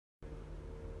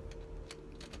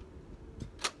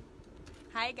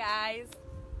Hi guys!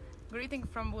 Greeting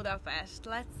from Budapest.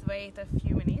 Let's wait a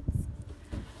few minutes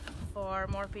for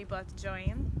more people to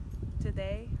join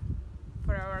today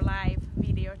for our live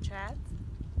video chat.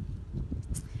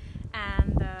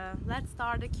 And let's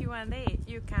start the Q&A.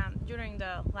 You can, during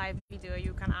the live video,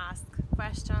 you can ask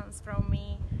questions from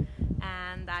me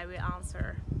and I will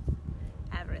answer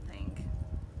everything.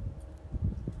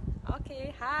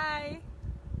 Okay, hi!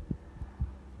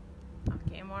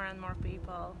 Okay, more and more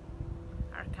people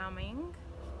are coming,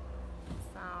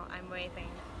 so I'm waiting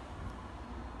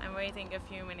a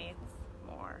few minutes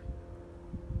more.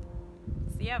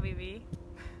 See ya, Vivi.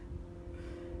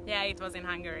 Yeah, it was in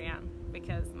Hungarian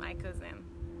because my cousin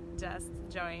just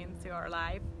joined to our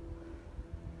live.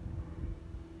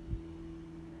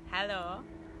 Hello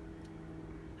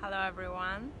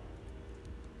everyone.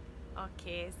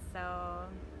 Okay, so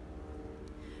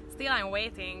still I'm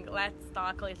waiting. Let's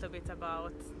talk a little bit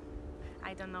about,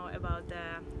 I don't know, about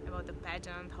the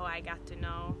pageant, how I got to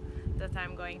know that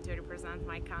I'm going to represent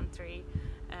my country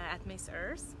at Miss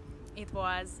Earth. It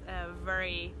was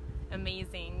very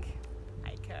amazing,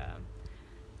 like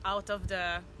out of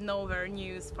the nowhere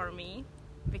news for me,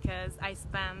 because I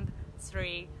spent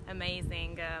 3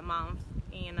 amazing months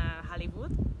in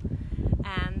Hollywood,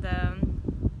 and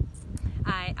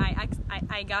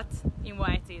I got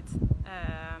invited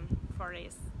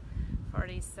for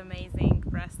this amazing,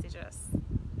 prestigious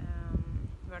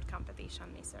world competition,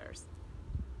 Miss Earth.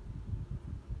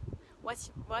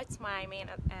 What's my main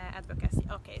advocacy?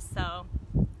 Okay, so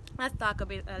let's talk a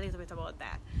little bit about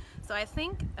that. So I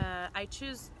think I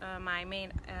choose my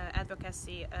main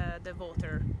advocacy, the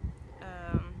water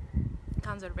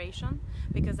conservation,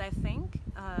 because I think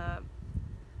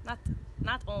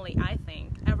not only I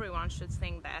think, everyone should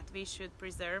think that we should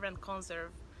preserve and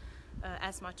conserve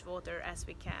as much water as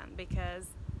we can, because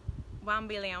 1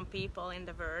 billion people in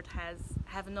the world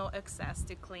have no access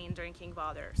to clean drinking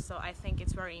water. So I think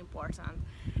it's very important.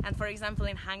 And for example,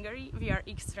 in Hungary, we are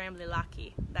extremely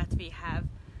lucky that we have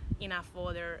enough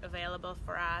water available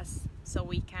for us, so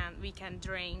we can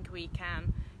drink, we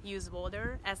can use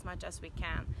water as much as we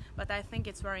can. But I think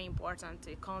it's very important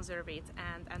to conserve it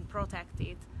and protect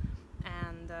it.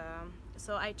 And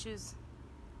so I choose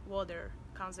water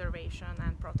conservation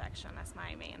and protection as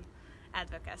my main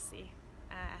advocacy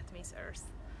at Miss Earth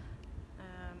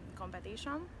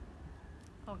competition.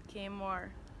 Okay, more.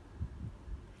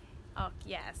 Oh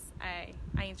yes, I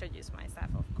introduced myself,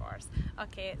 of course.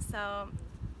 Okay, so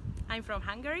I'm from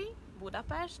Hungary,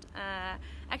 Budapest.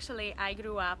 Actually, I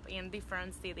grew up in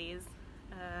different cities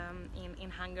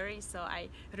in Hungary, so I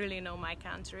really know my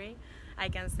country, I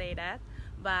can say that.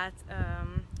 But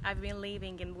I've been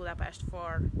living in Budapest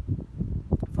for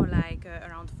like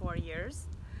around 4 years.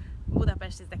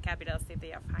 Budapest is the capital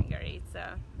city of Hungary. It's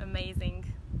an amazing,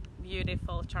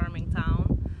 beautiful, charming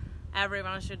town.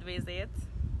 Everyone should visit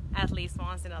at least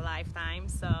once in a lifetime.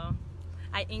 So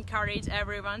I encourage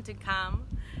everyone to come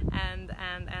and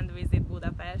visit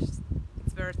Budapest.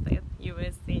 It's worth it, you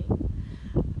will see.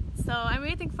 So I'm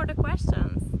waiting for the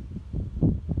questions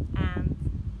and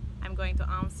I'm going to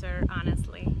answer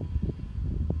honestly.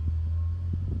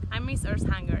 I'm Miss Earth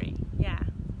Hungary, yeah.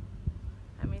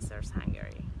 I'm Miss Earth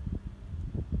Hungary.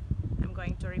 I'm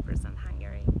going to represent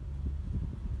Hungary.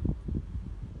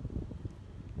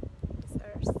 Miss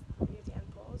Earth Beauty and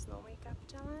Pose No Makeup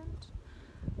Challenge.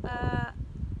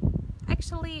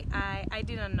 Actually, I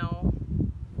didn't know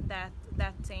that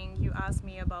thing you asked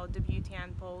me about, the Beauty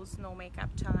and Pose No Makeup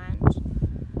Challenge.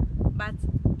 But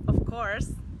of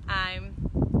course, I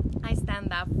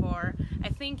stand up for, I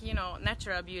think, you know,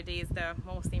 natural beauty is the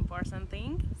most important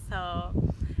thing. So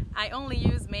I only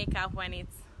use makeup when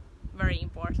it's very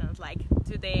important, like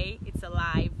today it's a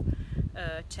live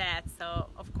chat, so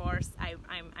of course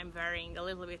I'm wearing a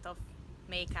little bit of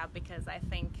makeup because I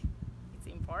think it's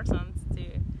important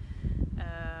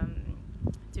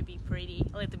to be pretty,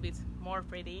 a little bit more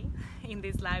pretty in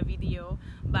this live video,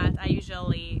 but I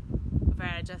usually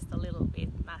wear just a little bit,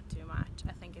 not too much.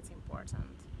 I think it's important.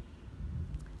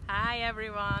 Hi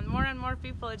everyone, more and more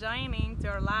people joining to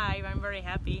our live. I'm very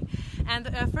happy. And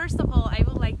first of all, I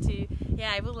would like to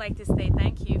say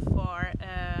thank you for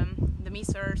the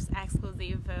Miss Earth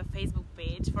exclusive Facebook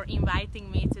page, for inviting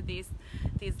me to this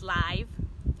live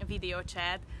video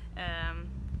chat. I'm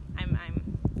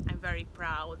very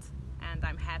proud and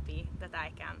I'm happy that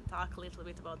I can talk a little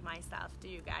bit about myself to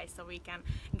you guys, so we can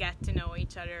get to know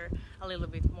each other a little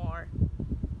bit more.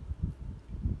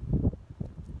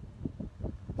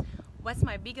 What's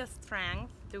my biggest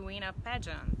strength to win a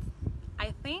pageant?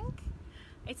 I think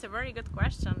it's a very good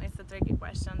question. It's a tricky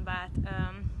question, but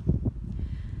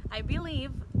I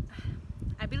believe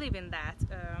believe in that.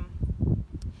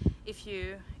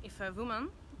 If a woman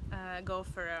go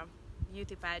for a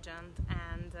beauty pageant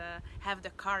and have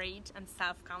the courage and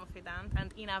self-confidence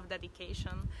and enough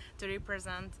dedication to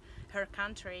represent her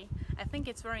country, I think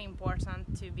it's very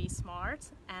important to be smart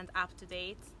and up to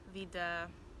date with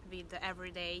the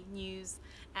everyday news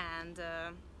and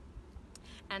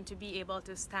to be able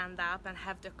to stand up and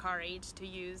have the courage to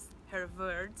use her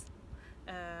words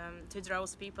to draw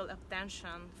people's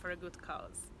attention for a good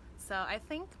cause. So I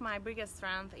think my biggest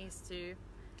strength is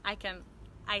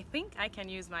I think I can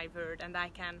use my word, and I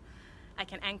can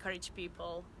encourage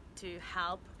people to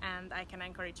help, and I can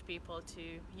encourage people to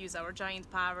use our joint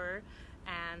power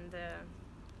and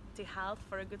to help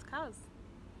for a good cause.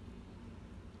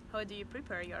 How do you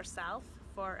prepare yourself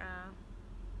for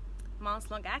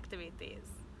month-long activities?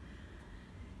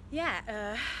 Yeah,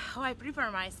 how I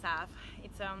prepare myself.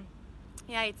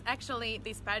 It's actually,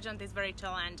 this pageant is very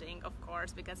challenging, of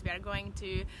course, because we are going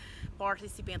to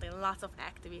participate in lots of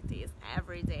activities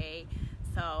every day.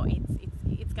 So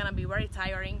it's gonna be very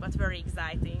tiring but very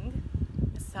exciting.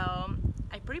 So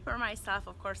I prepare myself.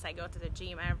 Of course, I go to the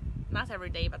gym not every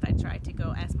day, but I try to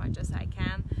go as much as I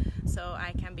can, so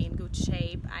I can be in good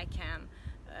shape. I can,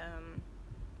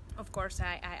 of course,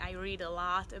 I read a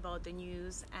lot about the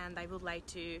news, and I would like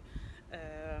to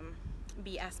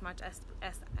be as much as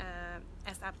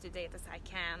up to date as I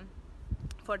can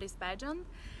for this pageant.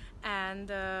 And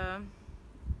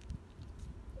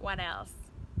what else?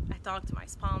 I talk to my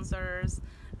sponsors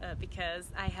because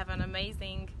I have an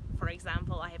amazing, for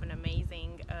example, I have an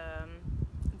amazing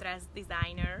dress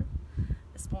designer,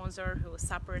 a sponsor who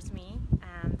supports me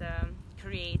and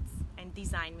creates and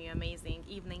design me amazing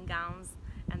evening gowns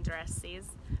and dresses,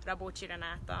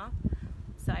 Renata.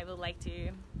 So I would like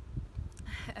to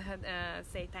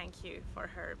say thank you for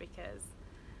her, because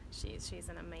she's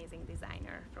an amazing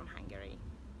designer from Hungary.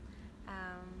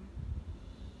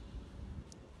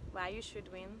 Why you should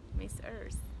win Miss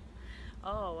Earth?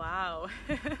 Oh wow.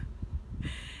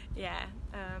 Yeah,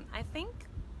 I think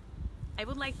I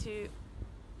would like to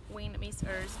win Miss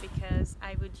Earth because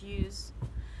I would use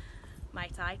my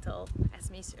title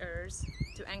as Miss Earth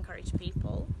to encourage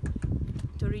people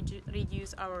to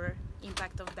reduce our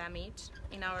impact of damage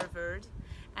in our world,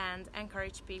 and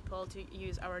encourage people to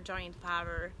use our joint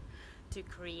power to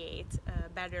create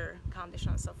better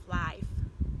conditions of life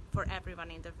for everyone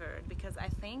in the world. Because I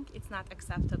think it's not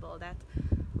acceptable that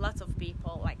lots of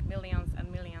people, like millions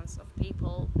and millions of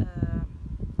people,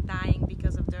 dying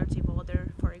because of dirty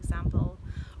water, for example,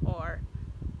 or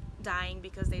dying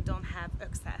because they don't have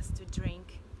access to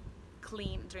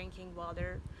clean drinking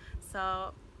water.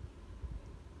 So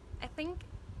I think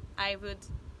I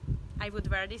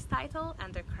would wear this title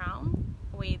and the crown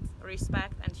with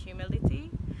respect and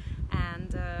humility,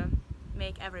 and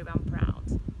make everyone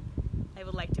proud. I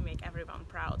would like to make everyone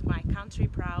proud, my country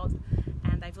proud,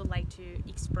 and I would like to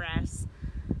express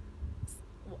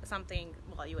something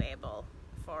valuable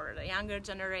for the younger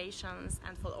generations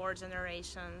and for all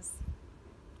generations,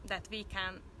 that we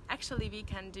can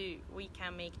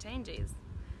make changes.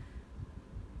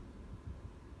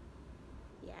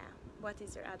 Yeah, what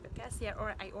is your advocacy?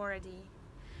 Or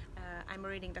I'm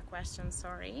reading the questions,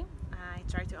 sorry. I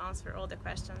try to answer all the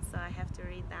questions, so I have to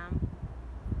read them.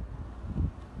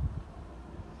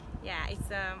 Yeah, it's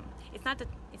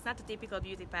not a typical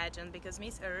beauty pageant, because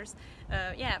Miss Earth,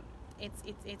 yeah,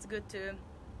 it's good to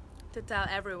tell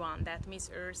everyone that Miss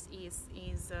Earth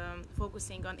is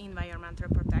focusing on environmental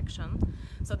protection.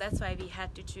 So that's why we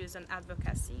had to choose a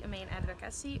main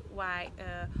advocacy. Why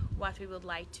we would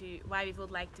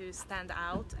like to stand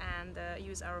out and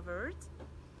use our words.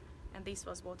 And this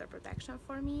was water protection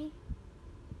for me.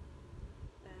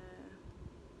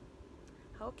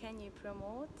 How can you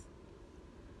promote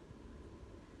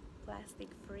plastic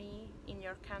free in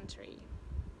your country?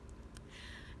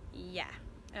 Yeah,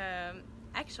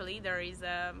 actually there is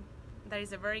a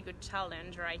very good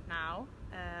challenge right now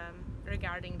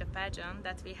regarding the pageant,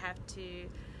 that we have to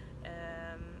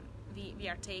we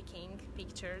are taking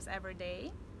pictures every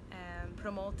day,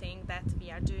 promoting that we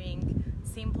are doing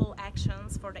simple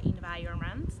actions for the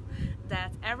environment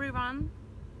that everyone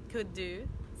could do.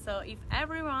 So if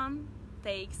everyone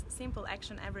takes simple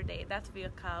action every day, that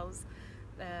will cause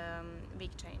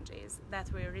big changes,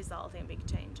 that will result in big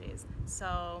changes.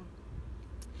 So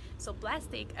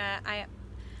plastic, I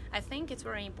think it's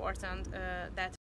very important that